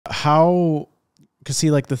how, because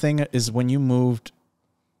see, like the thing is when you moved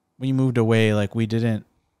away, like we kind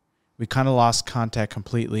of lost contact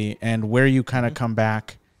completely. And where you kind of came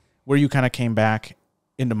back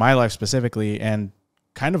into my life specifically, and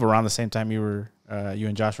kind of around the same time you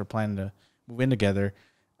and Josh were planning to move in together,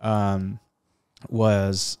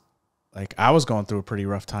 was like, I was going through a pretty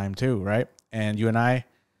rough time too. Right. And you and I,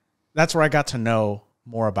 that's where I got to know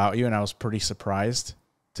more about you. And I was pretty surprised,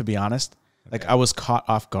 to be honest. Okay. Like I was caught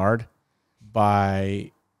off guard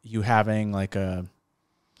by you having like a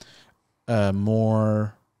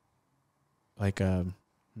more like a,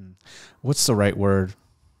 what's the right word?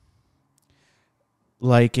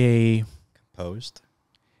 Like a composed.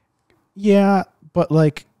 Yeah. But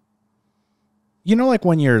like, you know, like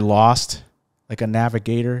when you're lost, like a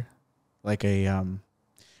navigator, like a,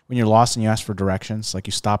 when you're lost and you ask for directions, like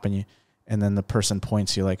you stop and then the person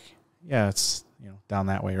points you like, yeah, it's, down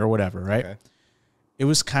that way or whatever. Right. Okay. It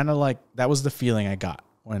was kind of like, that was the feeling I got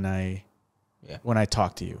when I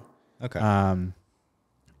talked to you. Okay.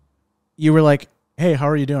 You were like, hey, how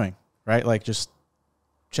are you doing? Right. Like just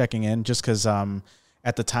checking in, just cause,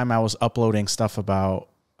 at the time I was uploading stuff about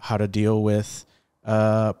how to deal with,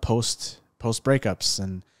 post breakups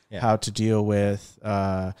and how to deal with,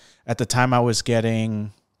 at the time I was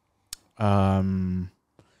getting,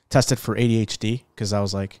 tested for ADHD. Cause I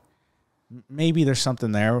was like, maybe there's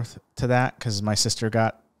something there to that. Cause my sister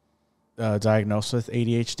got, diagnosed with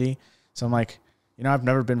ADHD. So I'm like, I've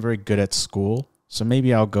never been very good at school. So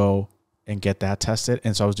maybe I'll go and get that tested.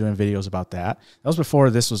 And so I was doing videos about that. That was before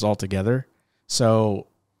this was all together. So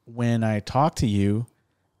when I talked to you,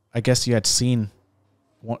 I guess you had seen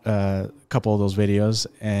a couple of those videos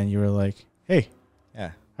and you were like, hey,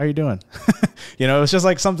 yeah, how are you doing? It was just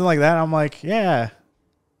like something like that. I'm like, yeah,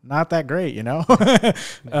 not that great,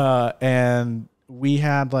 and we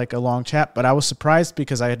had like a long chat, but I was surprised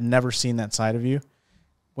because I had never seen that side of you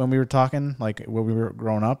when we were talking, like when we were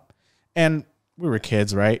growing up, and we were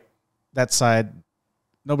kids, right? That side,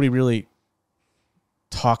 nobody really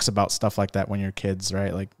talks about stuff like that when you're kids,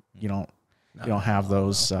 right? Like you don't have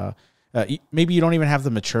those, maybe you don't even have the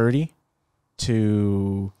maturity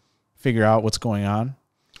to figure out what's going on.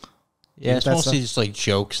 Yeah, it's mostly just like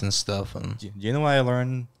jokes and stuff. And do you know what I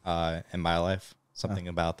learned in my life? Something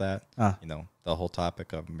about that. The whole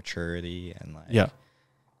topic of maturity and like,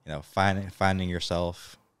 finding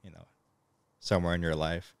yourself, somewhere in your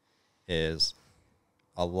life is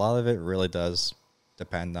a lot of it really does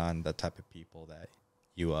depend on the type of people that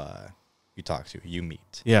you talk to, you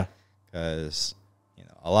meet. Yeah. Because,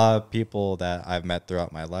 a lot of people that I've met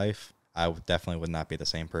throughout my life, I definitely would not be the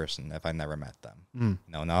same person if I never met them.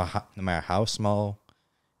 No matter how small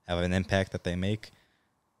of an impact that they make,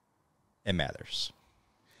 it matters.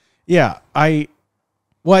 Yeah, I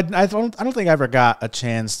don't think I ever got a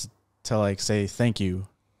chance to like say thank you.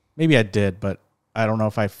 Maybe I did, but I don't know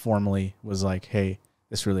if I formally was like, hey,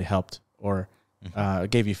 this really helped, or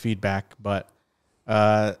gave you feedback. But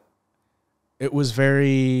it was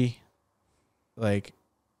very like,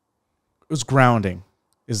 it was grounding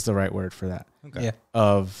is the right word for that. Okay. Yeah.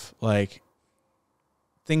 Of like,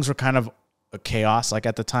 things were kind of a chaos. Like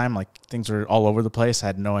at the time, like things were all over the place. I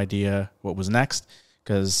had no idea what was next.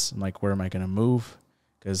 Cause I'm like, where am I going to move?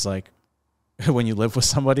 Cause like when you live with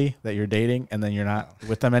somebody that you're dating and then you're not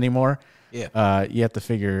with them anymore, you have to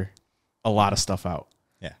figure a lot of stuff out.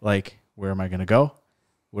 Yeah. Like, where am I going to go?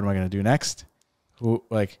 What am I going to do next? Who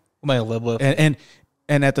like, who am I gonna live with?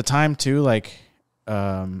 And at the time too, like,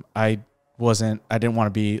 I didn't want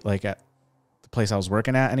to be like at the place I was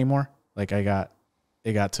working at anymore. Like it got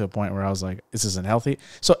to a point where I was like, this isn't healthy.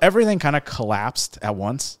 So everything kind of collapsed at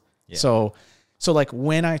once. Yeah. So like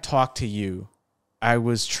when I talked to you, I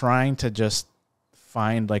was trying to just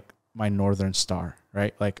find like my northern star,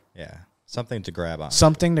 right? Like, something to grab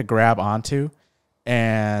onto.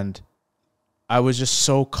 And I was just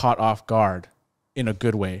so caught off guard in a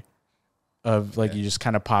good way of like, you just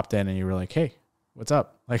kind of popped in and you were like, hey, what's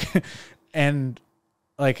up? Like, and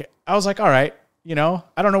like, I was like, all right, I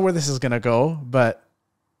don't know where this is going to go, but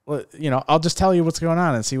I'll just tell you what's going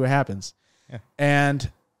on and see what happens. Yeah.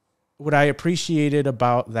 And what I appreciated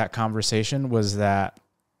about that conversation was that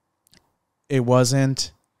it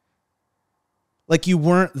wasn't like you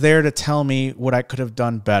weren't there to tell me what I could have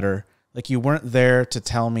done better. Like you weren't there to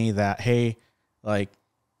tell me that, hey, like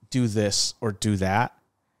do this or do that.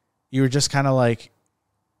 You were just kind of like,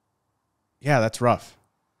 yeah, that's rough.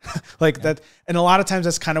 That. And a lot of times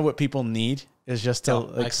that's kind of what people need is just to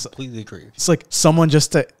I completely agree. It's like someone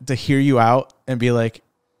just to hear you out and be like,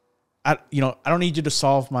 I don't need you to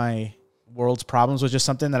solve my world's problems, which is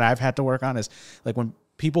something that I've had to work on is like when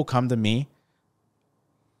people come to me,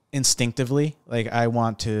 instinctively, like I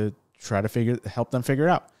want to try to help them figure it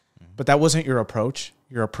out. But that wasn't your approach.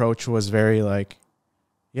 Your approach was very like,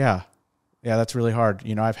 yeah, that's really hard.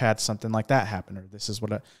 You know, I've had something like that happen, or this is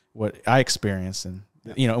what I experienced, and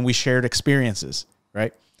you know, and we shared experiences,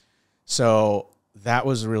 right? So that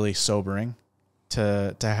was really sobering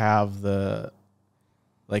to have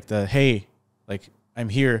hey, like I'm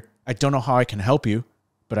here. I don't know how I can help you,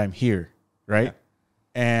 but I'm here, right? Yeah.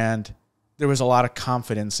 And there was a lot of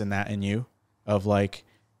confidence in that in you, of like,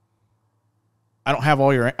 I don't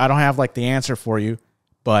have like the answer for you,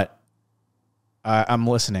 but I'm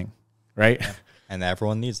listening, right? Yeah. And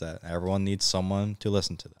everyone needs that. Everyone needs someone to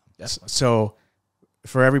listen to them. Yes. So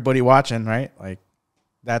for everybody watching, right? Like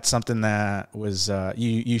that's something that was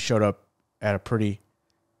you showed up at a pretty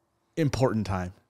important time.